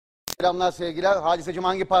Selamlar, sevgiler. Hadiseciğim,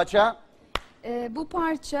 hangi parça? Bu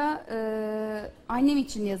parça annem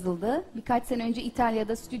için yazıldı. Birkaç sene önce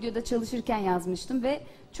İtalya'da stüdyoda çalışırken yazmıştım ve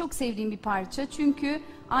çok sevdiğim bir parça. Çünkü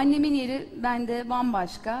annemin yeri bende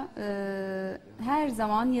bambaşka. Her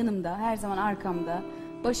zaman yanımda, her zaman arkamda.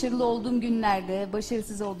 Başarılı olduğum günlerde,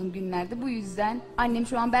 başarısız olduğum günlerde. Bu yüzden annem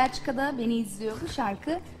şu an Belçika'da beni izliyor. Bu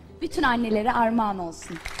şarkı bütün annelere armağan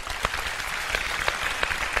olsun.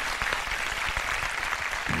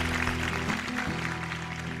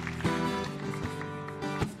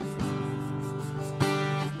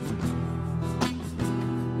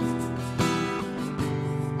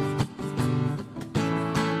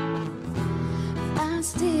 I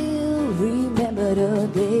still remember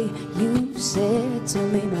the day you said to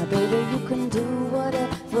me, my baby, you can do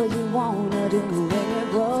whatever you wanna do when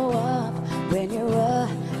you grow up, when you're a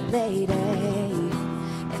lady.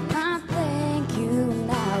 And I thank you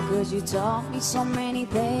now, cause you taught me so many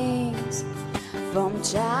things, from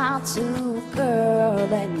child to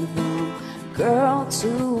girl and from girl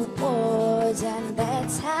to boys. And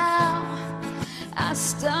that's how I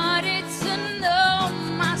started to know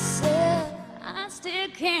myself. I still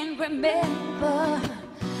can't remember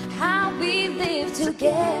how we lived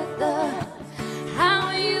together,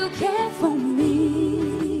 how you cared for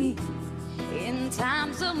me in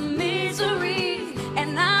times of misery.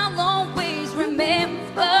 And I'll always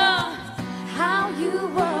remember how you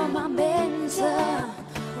were my mentor.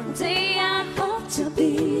 One day I hope to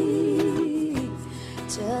be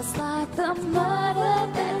just like the mother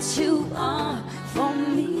that you are for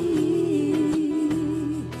me.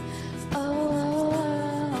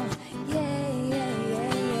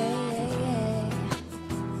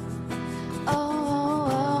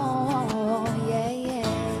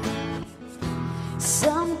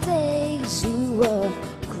 Some days you were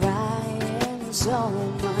crying so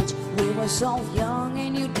much. We were so young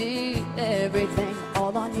and you did everything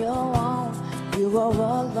all on your own. You were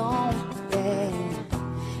alone, yeah.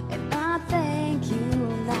 And I thank you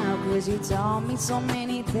now, cause you taught me so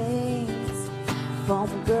many things, from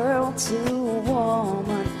girl to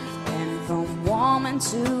woman, and from woman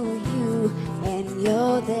to you. And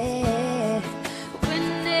you're there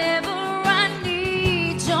whenever I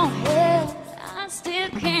need your help. I still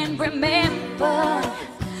can't remember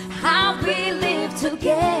how we lived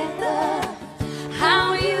together,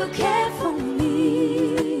 how you cared for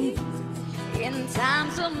me in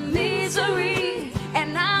times of misery.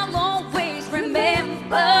 And I'll always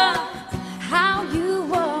remember how you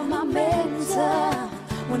were my mentor.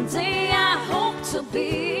 One day I hope to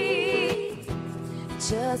be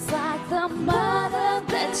just like the mother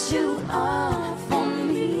that you are for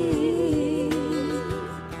me.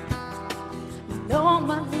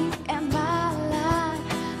 Normally in my life,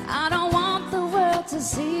 I don't want the world to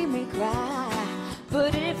see me cry,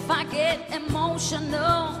 but if I get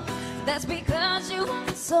emotional, that's because you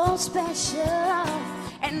are so special.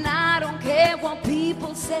 And I don't care what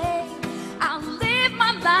people say, I'll live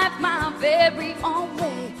my life my very own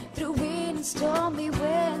way, through wind and stormy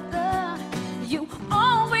weather. You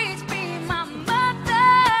always be my mother.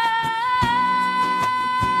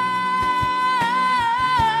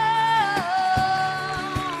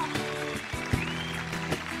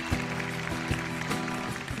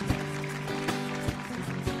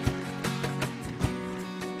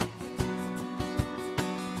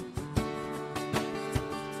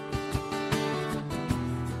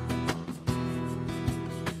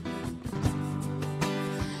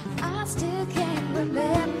 I still can't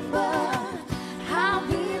remember how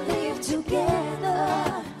we lived together,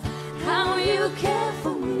 how you cared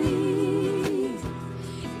for me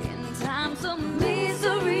in times of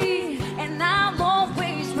misery. And I'll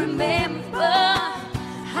always remember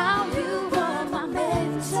how you were my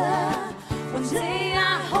mentor. One day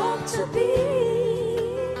I hope to be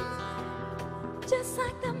just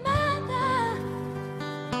like the mother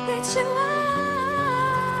that you are.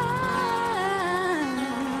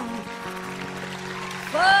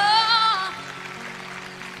 For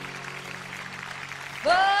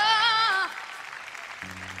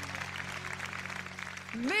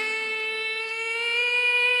me.